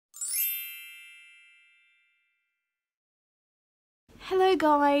Hello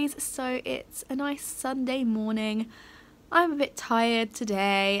guys, so it's a nice Sunday morning. I'm a bit tired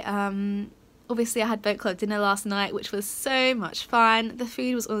today. Obviously I had boat club dinner last night, which was so much fun. The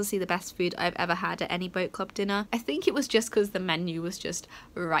food was honestly the best food I've ever had at any boat club dinner. I think it was just because the menu was just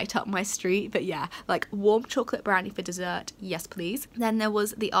right up my street, but yeah, like warm chocolate brownie for dessert, yes please. Then there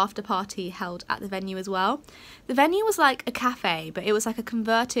was the after party held at the venue as well. The venue was like a cafe, but it was like a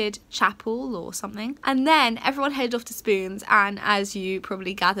converted chapel or something. And then everyone headed off to Spoons, and as you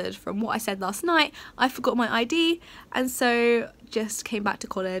probably gathered from what I said last night, I forgot my ID, and so just came back to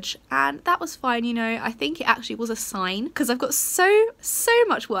college, and that was fine, you know. I think it actually was a sign because I've got so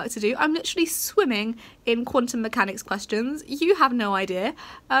much work to do. I'm literally swimming in quantum mechanics questions. You have no idea.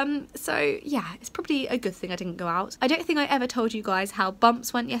 So yeah, it's probably a good thing I didn't go out. I don't think I ever told you guys how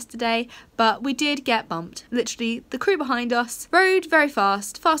bumps went yesterday, but we did get bumped. Literally, the crew behind us rowed very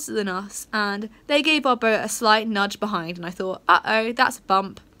fast, faster than us, and they gave our boat a slight nudge behind, and I thought, uh-oh, that's a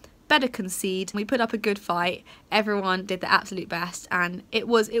bump. Better concede. We put up a good fight. Everyone did the absolute best, and it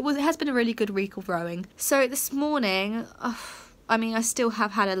has been a really good week of rowing. So this morning, I mean, I still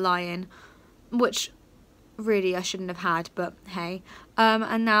have had a lie-in, which really I shouldn't have had, but hey.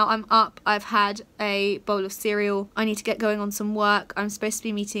 And now I'm up. I've had a bowl of cereal. I need to get going on some work. I'm supposed to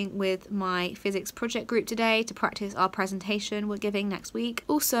be meeting with my physics project group today to practice our presentation we're giving next week.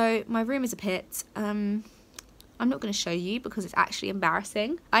 Also, my room is a pit. I'm not going to show you because it's actually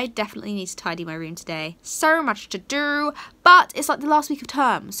embarrassing. I definitely need to tidy my room today. So much to do, but it's like the last week of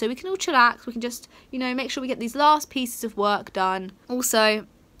term, so we can all chillax. We can just, you know, make sure we get these last pieces of work done. Also,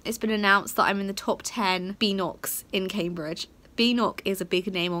 it's been announced that I'm in the top 10 BNOCs in Cambridge. BNOC is a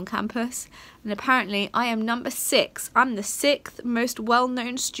big name on campus, and apparently I am number 6. I'm the 6th most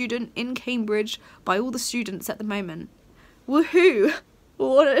well-known student in Cambridge by all the students at the moment. Woohoo!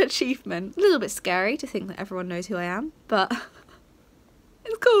 What an achievement. A little bit scary to think that everyone knows who I am, but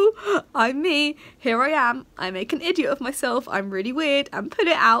it's cool. I'm me. Here I am. I make an idiot of myself. I'm really weird and put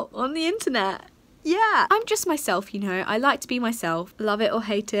it out on the internet. Yeah, I'm just myself, you know. I like to be myself. Love it or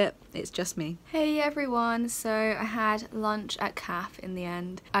hate it, it's just me. Hey everyone, so I had lunch at CAF in the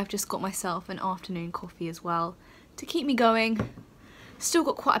end. I've just got myself an afternoon coffee as well to keep me going. Still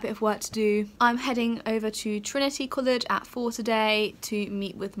got quite a bit of work to do. I'm heading over to Trinity College at 4 today to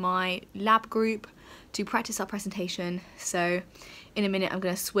meet with my lab group to practice our presentation. So in a minute I'm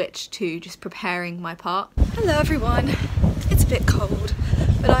going to switch to just preparing my part. Hello everyone. It's a bit cold,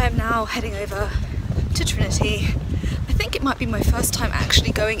 but I am now heading over to Trinity. I think it might be my first time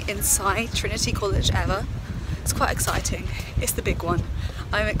actually going inside Trinity College ever. It's quite exciting. It's the big one.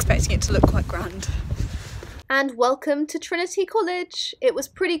 I'm expecting it to look quite grand. And welcome to Trinity College. It was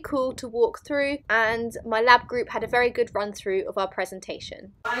pretty cool to walk through, and my lab group had a very good run through of our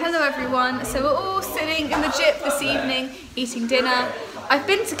presentation. Hello everyone, so we're all sitting in the gym this evening eating dinner. I've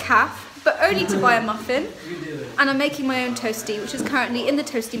been to CAF, but only to buy a muffin, and I'm making my own toastie, which is currently in the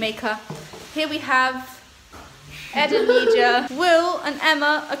toastie maker. Here we have Ed and Nija. Will and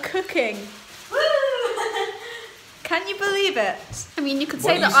Emma are cooking. Can you believe it? I mean, you could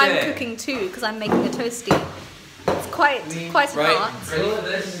say that I'm cooking too, because I'm making a toastie. It's quite an art.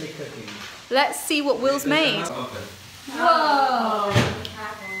 Let's see what Will's made. Whoa!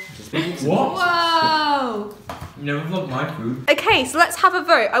 What? Whoa! You never vlogged my food. Okay, so let's have a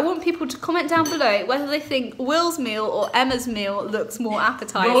vote. I want people to comment down below whether they think Will's meal or Emma's meal looks more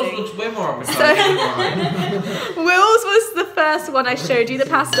appetizing. Will's looks way more appetizing. So, Will's was the first one I showed you, the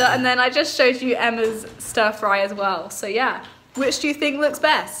pasta, and then I just showed you Emma's stir fry as well. So yeah, which do you think looks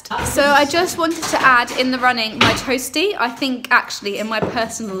best? So I just wanted to add in the running my toastie. I think actually, in my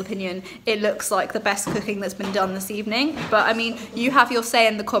personal opinion, it looks like the best cooking that's been done this evening. But I mean, you have your say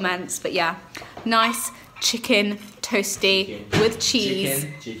in the comments. But yeah, nice chicken toastie with cheese.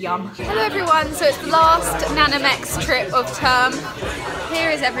 Yum. Hello everyone, so it's the last Nanamex trip of term. Here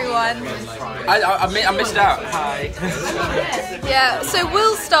is everyone. I missed out. Hi. Yeah, so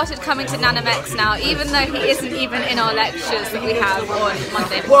Will started coming to Nanamex now, even though he isn't even in our lectures that we have on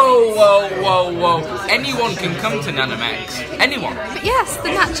Monday. Whoa. Anyone can come to Nanamex. Anyone. But yes, the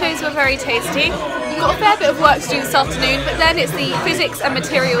nachos were very tasty. We've got a fair bit of work to do this afternoon, but then it's the physics and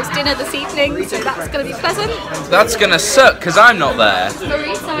materials dinner this evening, so that's going to be pleasant. That's gonna suck because I'm not there. It's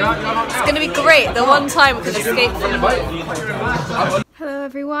going to be great, the one time we can escape from work. Hello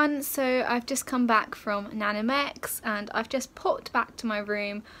everyone, so I've just come back from Nanamex and I've just popped back to my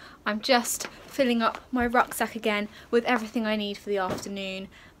room. I'm just filling up my rucksack again with everything I need for the afternoon,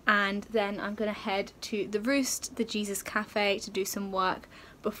 and then I'm going to head to the Roost, the Jesus Cafe, to do some work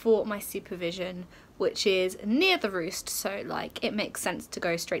before my supervision, which is near the roost, so like it makes sense to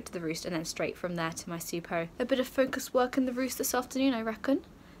go straight to the roost and then straight from there to my supo. A bit of focus work in the roost this afternoon, I reckon.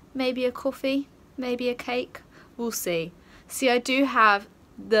 Maybe a coffee, maybe a cake, we'll see. See, I do have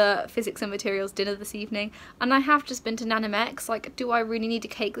the physics and materials dinner this evening, and I have just been to Nanomex. Like, do I really need a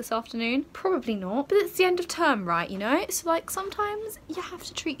cake this afternoon? Probably not, but it's the end of term, right, you know? So like sometimes you have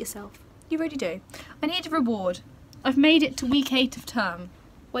to treat yourself. You really do. I need a reward. I've made it to week 8 of term.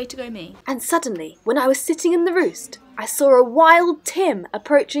 Way to go me. And suddenly, when I was sitting in the roost, I saw a wild Tim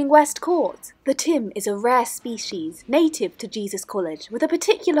approaching West Court. The Tim is a rare species native to Jesus College with a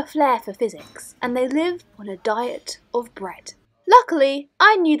particular flair for physics, and they live on a diet of bread. Luckily,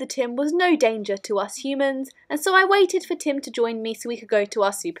 I knew the Tim was no danger to us humans, and so I waited for Tim to join me so we could go to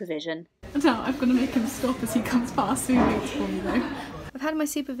our supervision. Now I've got to make him stop as he comes past, so he waits for me though. I've had my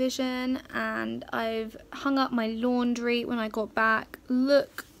supervision and I've hung up my laundry when I got back.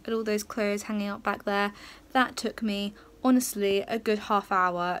 Look at all those clothes hanging out back there. That took me, honestly, a good half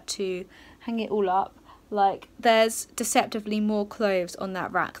hour to hang it all up. Like, there's deceptively more clothes on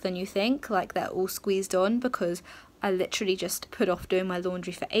that rack than you think. Like, they're all squeezed on because I literally just put off doing my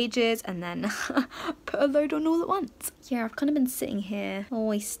laundry for ages and then put a load on all at once. Yeah, I've kind of been sitting here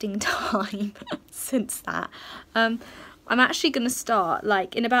wasting time since that. I'm actually going to start,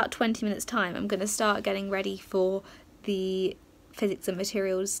 like, in about 20 minutes time, I'm going to start getting ready for the physics and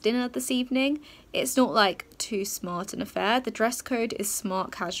materials dinner this evening. It's not like too smart an affair. The dress code is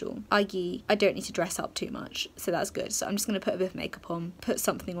smart casual, i.e. I don't need to dress up too much, so that's good. So I'm just going to put a bit of makeup on, put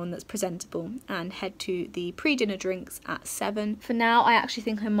something on that's presentable, and head to the pre-dinner drinks at 7. For now, I actually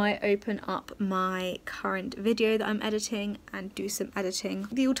think I might open up my current video that I'm editing and do some editing.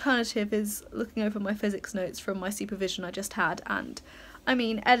 The alternative is looking over my physics notes from my supervision I just had, and I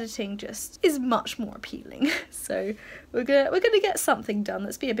mean, editing just is much more appealing. So we're gonna get something done.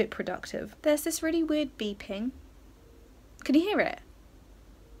 Let's be a bit productive. There's this really weird beeping. Can you hear it?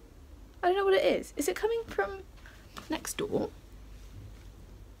 I don't know what it is. Is it coming from next door?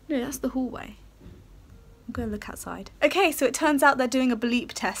 No, that's the hallway. I'm gonna look outside. Okay, so it turns out they're doing a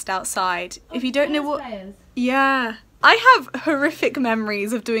bleep test outside. If you don't know what... Yeah. I have horrific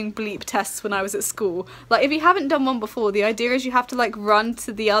memories of doing bleep tests when I was at school. Like, if you haven't done one before, the idea is you have to, like, run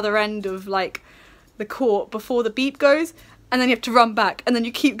to the other end of, like, the court before the beep goes, and then you have to run back, and then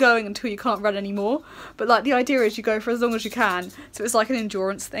you keep going until you can't run anymore. But, like, the idea is you go for as long as you can, so it's like an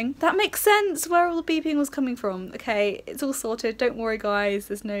endurance thing. That makes sense where all the beeping was coming from. Okay, it's all sorted. Don't worry, guys.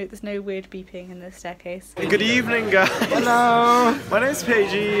 There's no weird beeping in this staircase. Good evening, guys. Hello. My name's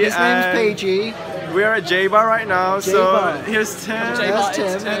Paige. His name's Paige. We're at J-Bar right now, J-Bar. so here's Tim. There's Tim.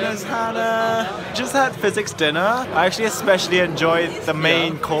 And there's Hannah. Just had physics dinner. I actually especially enjoyed the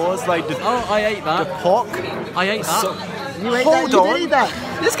main course, like the I ate that. the pork. I ate that. You ate Hold that? on. You did eat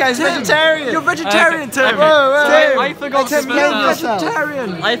that? This guy's Tim, vegetarian. You're vegetarian, Okay. Tim. Okay. Tim. I forgot to Tim, put blame down. yourself.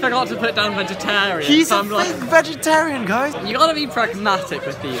 Vegetarian. I forgot to put down vegetarian. He's so a I'm like, fake vegetarian, guys. you gotta be pragmatic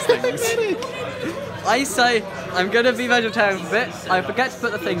with these things. I say I'm gonna be vegetarian for a bit. I forget to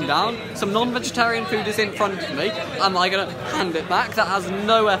put the thing down. Some non-vegetarian food is in front of me. Am I gonna hand it back? That has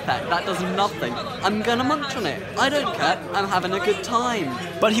no effect. That does nothing. I'm gonna munch on it. I don't care. I'm having a good time.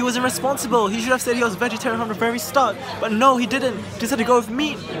 But he was irresponsible. He should have said he was vegetarian from the very start. But no, he didn't. He decided to go with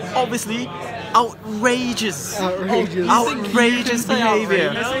meat. Obviously, outrageous. Outrageous. Outrageous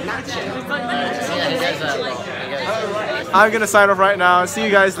behavior. I'm gonna sign off right now. See you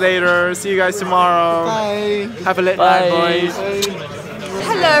guys later. See you guys tomorrow. Bye. Have a lit night, boys.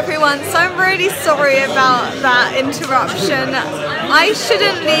 Hello everyone, so I'm really sorry about that interruption. I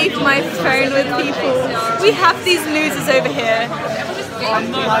shouldn't leave my phone with people. We have these losers over here.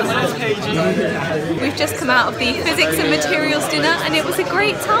 We've just come out of the physics and materials dinner and it was a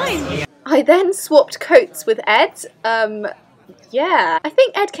great time. I then swapped coats with Ed. Yeah. I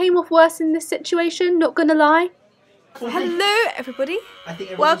think Ed came off worse in this situation, not gonna lie. Hello everybody. I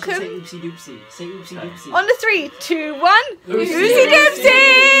think welcome. Say oopsie doopsie. Say oopsie doopsie. On the 3, 2, 1. Oopsie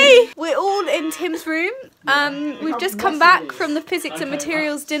doopsie! We're all in Tim's room. We've just come back from the physics and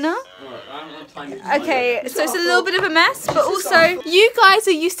materials dinner. Okay, so it's a little bit of a mess, but also you guys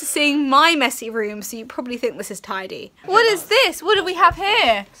are used to seeing my messy room, so you probably think this is tidy. What is this? What do we have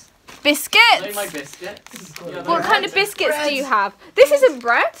here? Biscuits. What kind of biscuits do you have? This isn't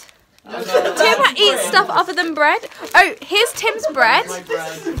bread. Tim eats stuff other than bread. Oh, here's Tim's bread.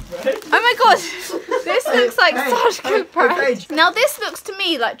 Oh my god, this looks like such good bread. Now this looks to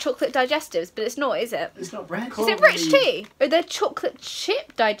me like chocolate digestives, but it's not, is it? It's not bread. Is it rich tea? Oh, they're chocolate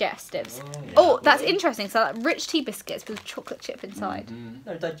chip digestives. Oh, that's interesting. So like rich tea biscuits with chocolate chip inside.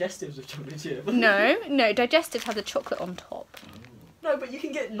 No, digestives of chocolate chip. No, digestives have the chocolate on top. No, but you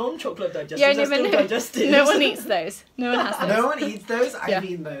can get non-chocolate digestives. Yeah, That's still digestives. no one eats those. No one has those. No one eats those. Yeah. I've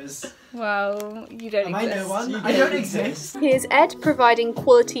eaten those. Well, you don't Am I exist. no one? You I don't don't exist. Here's Ed providing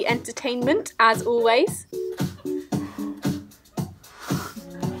quality entertainment, as always.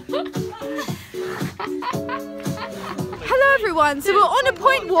 Hello everyone, so we're on a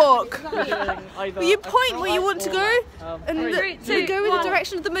point walk. Either You a point where you want to go, and we go in the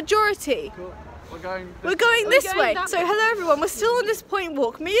direction of the majority. We're going this way. So hello everyone, we're still on this point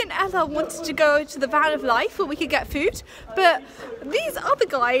walk. Me and Ella wanted to go to the Van of Life where we could get food, but these other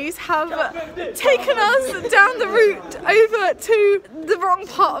guys have taken us down the route over to the wrong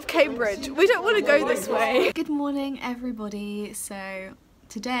part of Cambridge. We don't want to go this way. Good morning everybody. So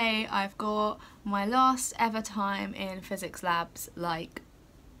today I've got my last ever time in physics labs, like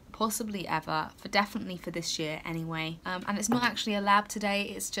possibly ever, definitely for this year anyway, and it's not actually a lab today,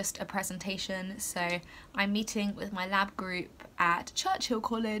 it's just a presentation. So I'm meeting with my lab group at Churchill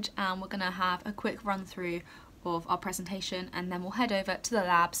College and we're gonna have a quick run through of our presentation, and then we'll head over to the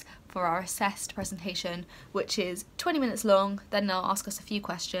labs for our assessed presentation, which is 20 minutes long. Then they'll ask us a few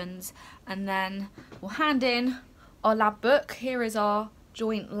questions and then we'll hand in our lab book. Here is our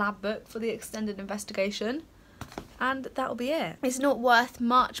joint lab book for the extended investigation. And that'll be it. It's not worth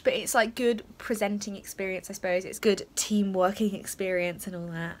much, but it's like good presenting experience, I suppose. It's good team working experience and all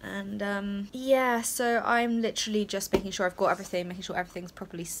that. And yeah, so I'm literally just making sure I've got everything, making sure everything's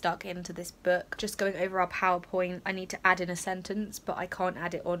properly stuck into this book. Just going over our PowerPoint. I need to add in a sentence, but I can't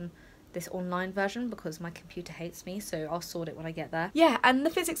add it on this online version because my computer hates me, so I'll sort it when I get there. Yeah, and the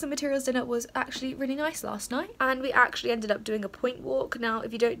physics and materials dinner was actually really nice last night, and we actually ended up doing a point walk. Now,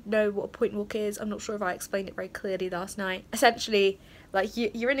 if you don't know what a point walk is, I'm not sure if I explained it very clearly last night. Essentially, like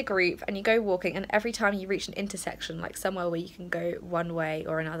you're in a group and you go walking, and every time you reach an intersection, like somewhere where you can go one way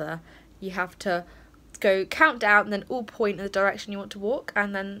or another, you have to go count down and then all point in the direction you want to walk,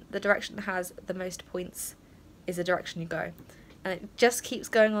 and then the direction that has the most points is the direction you go. And it just keeps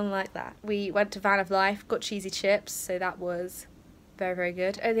going on like that. We went to Van of Life, got cheesy chips, so that was very, very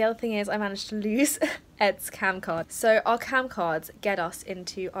good. Oh, the other thing is I managed to lose Ed's cam card. So our cam cards get us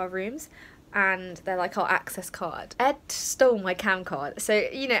into our rooms, and they're like our access card. Ed stole my cam card. So,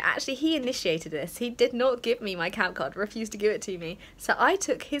 you know, actually he initiated this. He did not give me my cam card, refused to give it to me. So I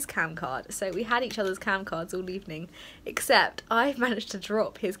took his cam card. So we had each other's cam cards all evening, except I managed to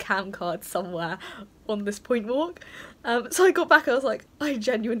drop his cam card somewhere on this point walk. So I got back and I was like, I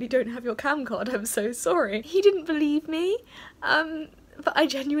genuinely don't have your cam card, I'm so sorry. He didn't believe me, but I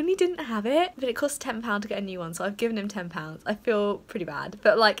genuinely didn't have it. But it cost £10 to get a new one, so I've given him £10. I feel pretty bad,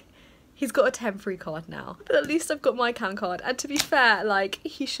 but like, he's got a temporary card now. But at least I've got my cam card, and to be fair, like,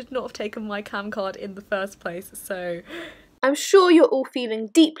 he should not have taken my cam card in the first place, so I'm sure you're all feeling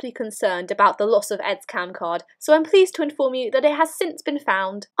deeply concerned about the loss of Ed's cam card, so I'm pleased to inform you that it has since been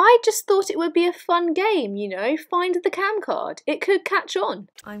found. I just thought it would be a fun game, you know, find the cam card. It could catch on.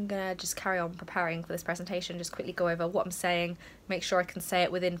 I'm gonna just carry on preparing for this presentation, just quickly go over what I'm saying, make sure I can say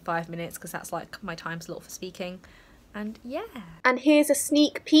it within 5 minutes, because that's like my time slot for speaking. And yeah. And here's a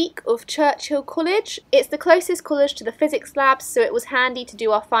sneak peek of Churchill College. It's the closest college to the physics labs, so it was handy to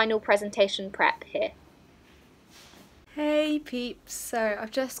do our final presentation prep here. Hey peeps, so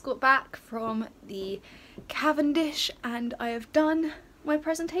I've just got back from the Cavendish and I have done my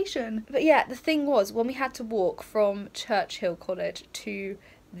presentation. But yeah, the thing was, when we had to walk from Churchill College to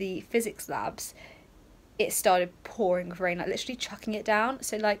the physics labs, it started pouring with rain, like literally chucking it down.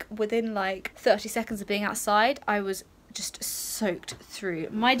 So like within like 30 seconds of being outside, I was just soaked through.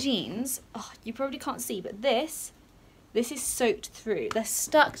 My jeans, oh, you probably can't see, but this is soaked through. They're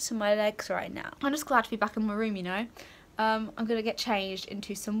stuck to my legs right now. I'm just glad to be back in my room, you know. I'm gonna get changed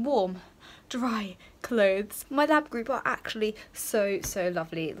into some warm, dry clothes. My lab group are actually so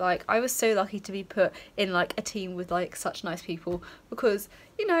lovely. Like, I was so lucky to be put in like a team with like such nice people, because,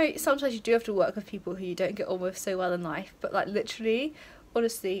 you know, sometimes you do have to work with people who you don't get on with so well in life, but like literally,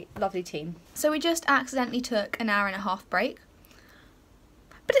 honestly, lovely team. So we just accidentally took an 1.5 hour break,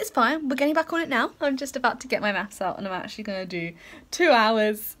 but it's fine, we're getting back on it now. I'm just about to get my maths out and I'm actually gonna do 2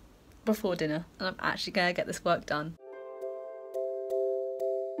 hours before dinner, and I'm actually gonna get this work done.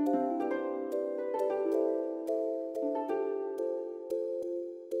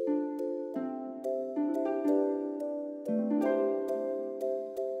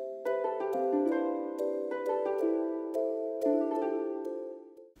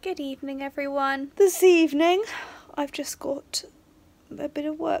 Good evening everyone. This evening I've just got a bit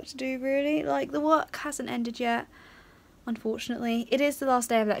of work to do really. Like, the work hasn't ended yet. unfortunately. It is the last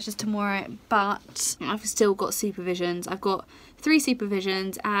day of lectures tomorrow, but I've still got supervisions. I've got 3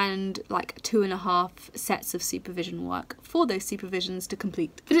 supervisions and like 2.5 sets of supervision work for those supervisions to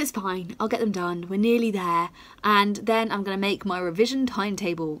complete. But it's fine, I'll get them done. We're nearly there. And then I'm going to make my revision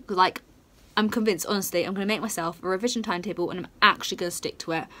timetable. Like, I'm convinced, honestly, I'm going to make myself a revision timetable and I'm actually going to stick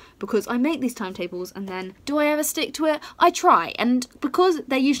to it, because I make these timetables and then do I ever stick to it? I try, and because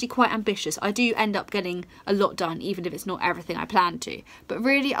they're usually quite ambitious, I do end up getting a lot done, even if it's not everything I plan to. But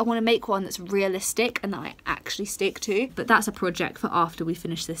really, I want to make one that's realistic and that I actually stick to. But that's a project for after we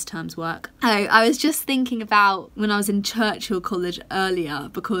finish this term's work. Oh, I was just thinking about when I was in Churchill College earlier,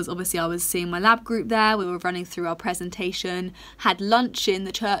 because obviously I was seeing my lab group there, we were running through our presentation, had lunch in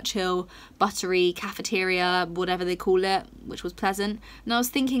the Churchill buttery cafeteria, whatever they call it, which was pleasant. And I was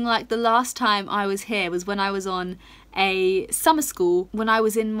thinking, like, the last time I was here was when I was on a summer school when I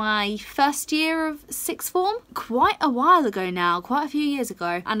was in my first year of sixth form, quite a while ago now, quite a few years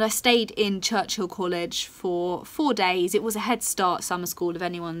ago. And I stayed in Churchill College for 4 days. It was a Head Start summer school, if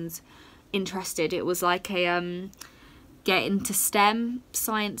anyone's interested. It was like a get into STEM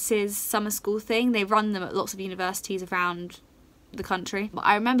sciences summer school thing. They run them at lots of universities around the country. But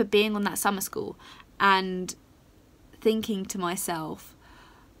I remember being on that summer school and thinking to myself,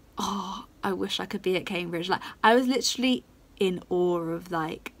 oh, I wish I could be at Cambridge. Like, I was literally in awe of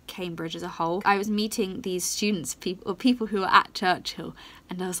like Cambridge as a whole. I was meeting these students, people who are at Churchill,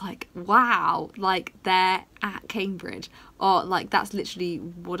 and I was like, wow, like they're at Cambridge, or like that's literally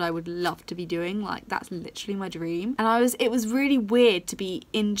what I would love to be doing. Like, that's literally my dream. And it was really weird to be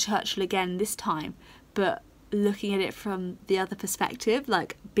in Churchill again this time, but looking at it from the other perspective,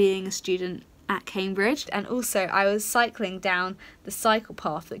 like being a student at Cambridge. And also I was cycling down the cycle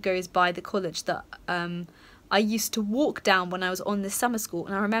path that goes by the college that I used to walk down when I was on this summer school,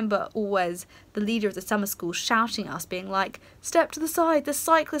 and I remember always the leader of the summer school shouting at us, being like, step to the side, the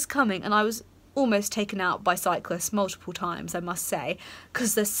cyclist coming. And I was almost taken out by cyclists multiple times, I must say,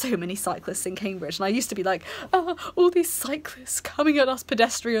 because there's so many cyclists in Cambridge, and I used to be like, oh, all these cyclists coming at us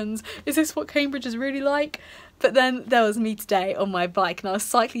pedestrians, is this what Cambridge is really like? But then there was me today on my bike, and I was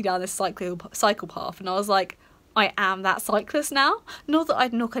cycling down this cycle path, and I was like, I am that cyclist now. Not that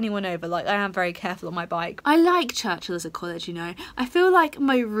I'd knock anyone over, like I am very careful on my bike. I like Churchill as a college, you know. I feel like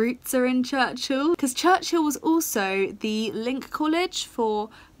my roots are in Churchill, because Churchill was also the link college for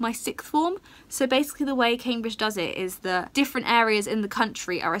my sixth form. So basically the way Cambridge does it is that different areas in the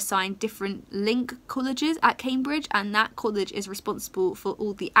country are assigned different link colleges at Cambridge, and that college is responsible for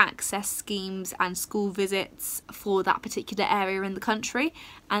all the access schemes and school visits for that particular area in the country.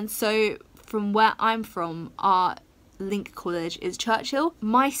 And so from where I'm from, our link college is Churchill.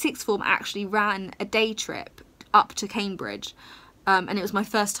 My sixth form actually ran a day trip up to Cambridge, and it was my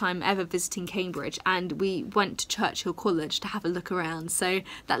first time ever visiting Cambridge, and we went to Churchill College to have a look around. So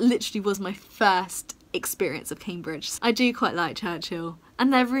that literally was my first experience of Cambridge. I do quite like Churchill,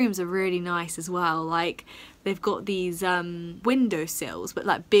 and their rooms are really nice as well. Like, they've got these windowsills, but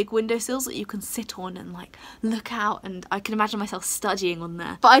like big windowsills that you can sit on and like look out, and I can imagine myself studying on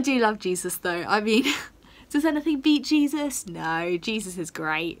there. But I do love Jesus though. I mean, does anything beat Jesus? No, Jesus is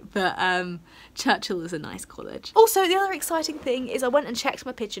great, but Churchill is a nice college. Also, the other exciting thing is I went and checked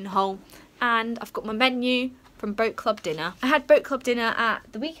my pigeonhole, and I've got my menu from Boat Club dinner. I had Boat Club dinner at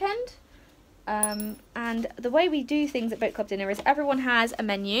the weekend, and the way we do things at Boat Club dinner is everyone has a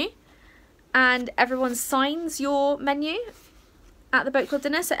menu, and everyone signs your menu at the Boat Club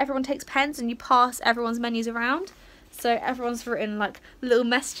dinner. So everyone takes pens and you pass everyone's menus around. So everyone's written like little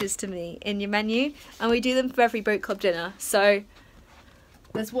messages to me in your menu, and we do them for every Boat Club dinner. So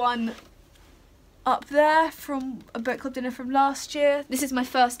there's one up there from a Boat Club dinner from last year. This is my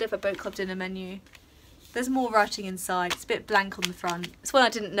first ever Boat Club dinner menu. There's more writing inside, it's a bit blank on the front. It's when I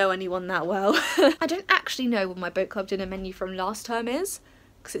didn't know anyone that well. I don't actually know what my Boat Club dinner menu from last term is,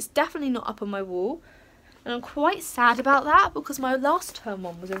 because it's definitely not up on my wall. And I'm quite sad about that, because my last term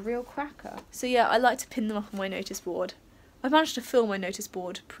one was a real cracker. So yeah, I like to pin them up on my notice board. I've managed to fill my notice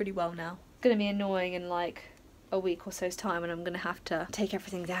board pretty well now. It's going to be annoying in like a week or so's time, and I'm going to have to take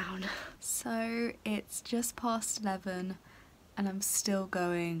everything down. So it's just past 11 and I'm still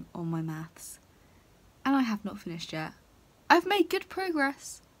going on my maths. And I have not finished yet. I've made good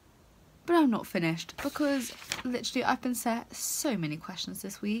progress, but I'm not finished, because literally I've been set so many questions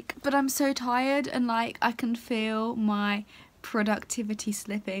this week. But I'm so tired, and like I can feel my productivity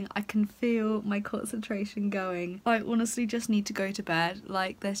slipping. I can feel my concentration going. I honestly just need to go to bed.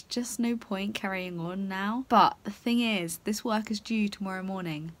 Like, there's just no point carrying on now. But the thing is, this work is due tomorrow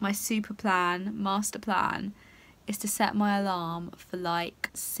morning. My master plan is to set my alarm for like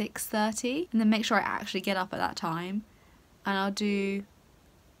 6:30 and then make sure I actually get up at that time, and I'll do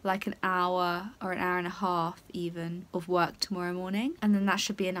like an hour or an hour and a half even of work tomorrow morning, and then that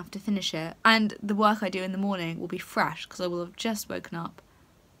should be enough to finish it. And the work I do in the morning will be fresh because I will have just woken up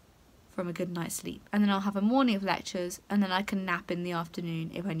from a good night's sleep. And then I'll have a morning of lectures, and then I can nap in the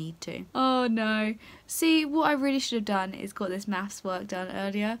afternoon if I need to. Oh no. See, what I really should have done is got this maths work done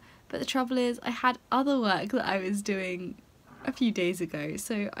earlier, but the trouble is I had other work that I was doing a few days ago,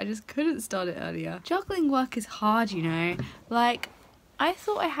 so I just couldn't start it earlier. Juggling work is hard, you know. Like, I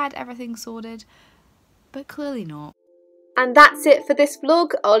thought I had everything sorted, but clearly not. And that's it for this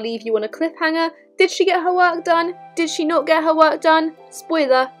vlog. I'll leave you on a cliffhanger. Did she get her work done? Did she not get her work done?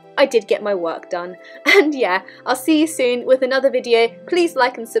 Spoiler, I did get my work done. And yeah, I'll see you soon with another video. Please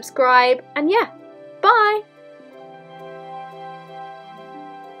like and subscribe, and yeah, bye!